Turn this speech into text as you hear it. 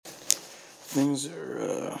things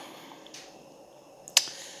are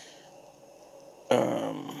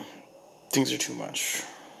too much.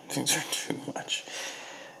 Things are too much.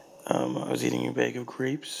 I was eating a bag of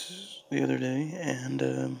grapes the other day, and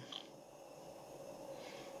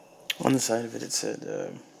on the side of it, it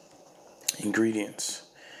said ingredients,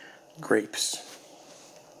 grapes.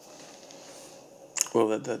 Well,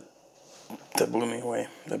 that blew me away.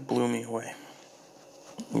 That blew me away.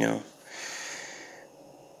 You know,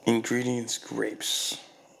 ingredients, grapes.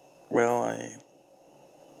 Well, I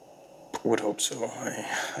would hope so.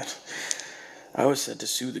 I was set to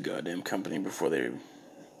sue the goddamn company before they,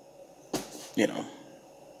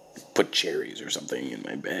 put cherries or something in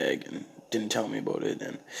my bag and didn't tell me about it.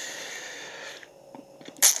 And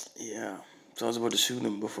yeah, so I was about to sue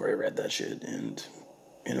them before I read that shit. And,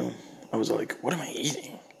 I was like, what am I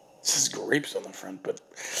eating? It says grapes on the front, but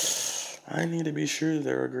I need to be sure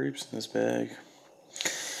there are grapes in this bag.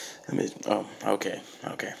 Okay.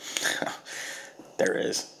 There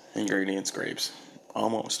is. Ingredients, grapes.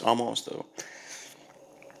 Almost though.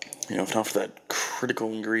 If not for that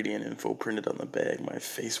critical ingredient info printed on the bag, my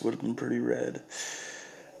face would have been pretty red.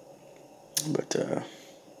 But,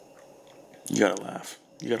 you gotta laugh.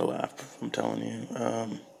 I'm telling you.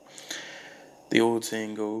 The old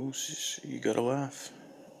saying goes, you gotta laugh.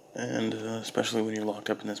 And, especially when you're locked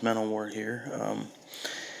up in this mental ward here,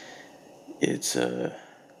 it's,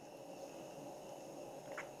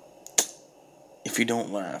 if you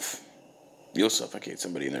don't laugh, you'll suffocate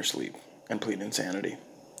somebody in their sleep and plead insanity.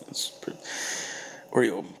 Or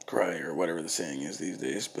you'll cry, or whatever the saying is these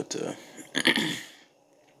days, but,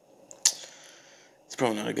 it's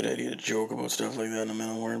probably not a good idea to joke about stuff like that in a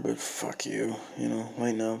mental ward, but fuck you,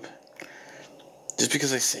 lighten up. Just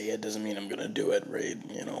because I say it doesn't mean I'm gonna do it, right,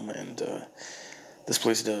 and, this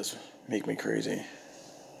place does make me crazy.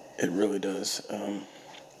 It really does.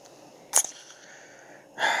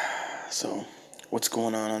 So, what's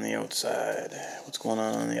going on the outside?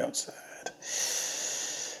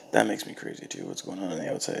 That makes me crazy too. What's going on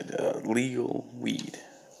the outside? Legal weed.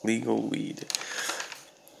 Weed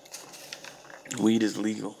is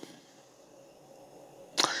legal.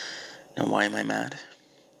 Now, why am I mad?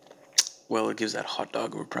 Well, it gives that hot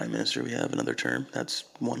dog of a prime minister we have another term. That's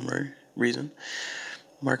one reason.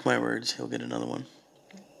 Mark my words, he'll get another one.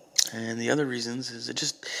 And the other reasons is it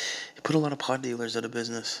put a lot of pot dealers out of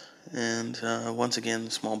business. And once again,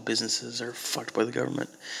 small businesses are fucked by the government.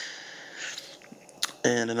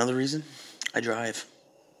 And another reason, I drive.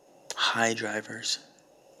 High drivers.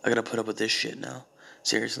 I gotta put up with this shit now.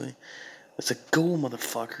 Seriously. It's like, go,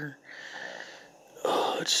 motherfucker.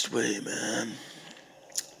 Oh, just wait, man.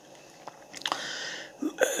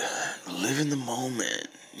 Live in the moment,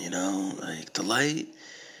 like the light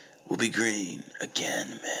will be green again,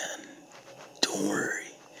 man. Don't worry.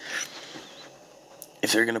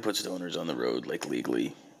 If they're gonna put stoners on the road, like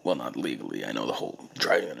legally, well, not legally, I know the whole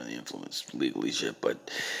driving under the influence legally shit, but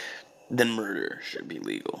then murder should be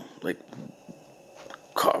legal. Like,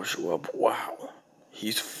 cops show up, wow,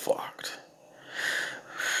 he's fucked.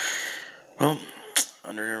 Well,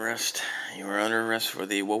 under arrest. You are under arrest for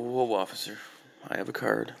the whoa, officer. I have a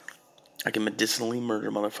card. I can medicinally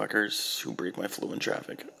murder motherfuckers who break my flow in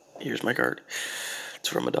traffic. Here's my card. It's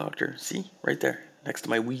from a doctor. See? Right there. Next to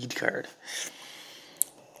my weed card.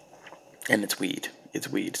 And it's weed. It's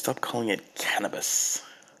weed. Stop calling it cannabis.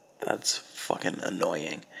 That's fucking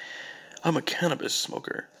annoying. I'm a cannabis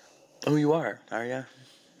smoker. Oh, you are ya?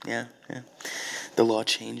 Yeah. The law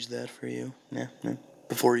changed that for you? Yeah.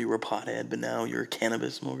 Before you were a pothead, but now you're a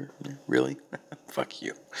cannabis smoker? Yeah, really? Fuck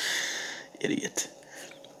you. Idiot.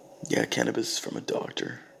 Yeah, cannabis from a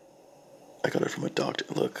doctor. I got it from a doctor.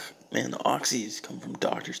 Look, man, the oxys come from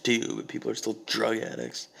doctors too, but people are still drug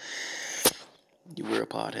addicts. You were a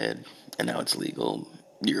pothead, and now it's legal.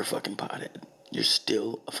 You're a fucking pothead. You're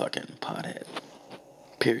still a fucking pothead.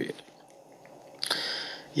 Period.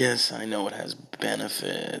 Yes, I know it has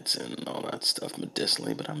benefits and all that stuff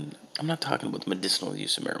medicinally, but I'm not talking about the medicinal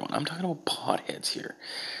use of marijuana. I'm talking about potheads here.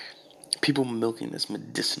 People milking this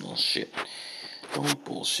medicinal shit. Don't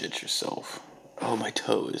bullshit yourself. Oh, my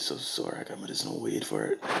toe is so sore. I got medicinal weed for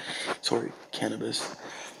it. Sorry, cannabis.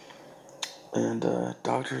 And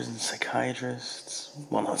doctors and psychiatrists,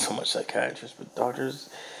 well, not so much psychiatrists, but doctors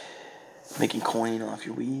making coin off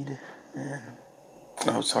your weed. And,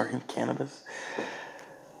 cannabis.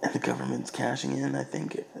 And the government's cashing in. I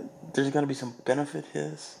think there's got to be some benefit to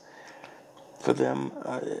this for them.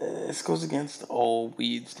 This goes against all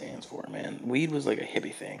weed stands for, man. Weed was like a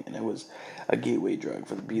hippie thing, and it was a gateway drug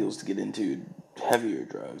for the Beatles to get into heavier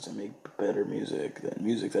drugs and make better music than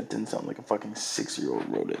music that didn't sound like a fucking 6-year-old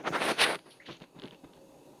wrote it.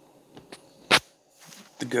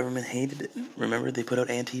 The government hated it. Remember, they put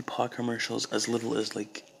out anti-pot commercials as little as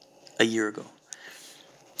like a year ago.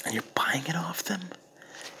 And you're buying it off them?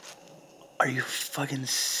 Are you fucking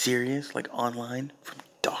serious? Like online? From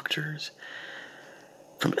doctors?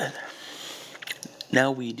 From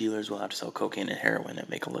Now weed dealers will have to sell cocaine and heroin and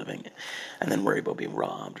make a living, and then worry about being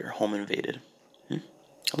robbed or home invaded.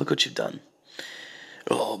 Look what you've done.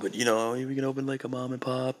 Oh, but we can open like a mom and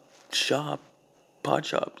pop shop, pot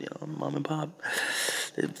shop, mom and pop.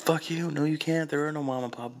 Fuck you. No, you can't. There are no mom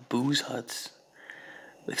and pop booze huts.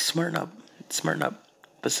 Like, smarten up. Smarten up.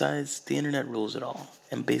 Besides, the internet rules it all.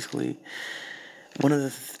 And basically, one of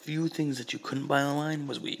the few things that you couldn't buy online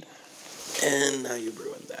was weed. And now you've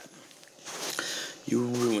ruined that. You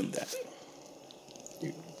ruined that.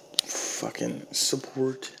 You fucking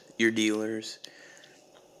support your dealers.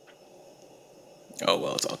 Oh,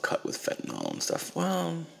 well, it's all cut with fentanyl and stuff.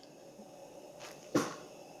 Well,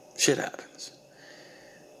 shit happens.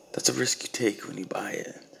 That's a risk you take when you buy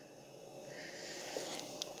it.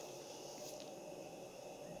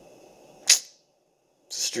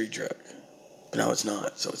 It's a street drug. But now it's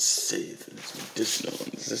not, so it's safe and it's medicinal.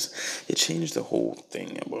 And it changed the whole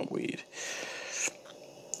thing about weed.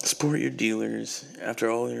 Support your dealers. After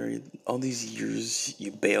all these years,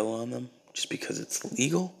 you bail on them just because it's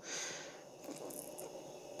legal.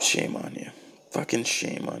 Shame on you. Fucking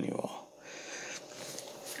shame on you all.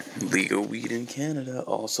 Legal weed in Canada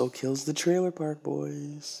also kills the trailer park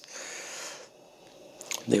boys.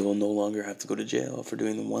 They will no longer have to go to jail for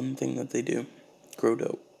doing the one thing that they do: grow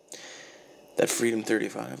dope. That Freedom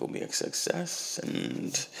 35 will be a success,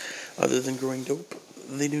 and other than growing dope,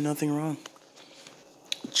 they do nothing wrong.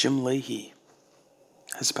 Jim Leahy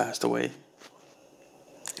has passed away.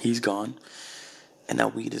 He's gone, and now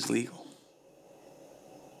weed is legal.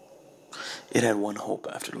 It had one hope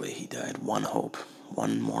after Leahy died. One hope.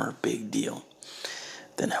 One more big deal.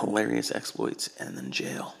 Then hilarious exploits, and then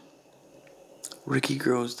jail. Ricky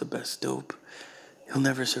grows the best dope. He'll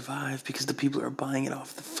never survive because the people are buying it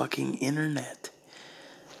off the fucking internet.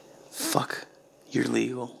 Fuck your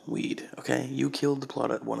legal weed, okay? You killed the plot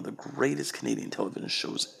at one of the greatest Canadian television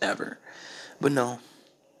shows ever. But no,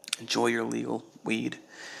 enjoy your legal weed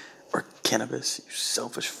or cannabis, you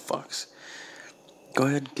selfish fucks. Go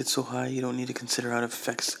ahead, get so high you don't need to consider how it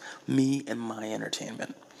affects me and my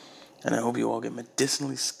entertainment. And I hope you all get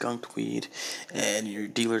medicinally skunked weed and your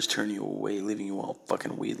dealers turn you away, leaving you all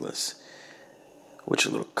fucking weedless. What's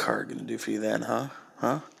your little card gonna do for you then,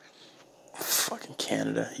 huh? Fucking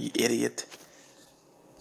Canada, you idiot.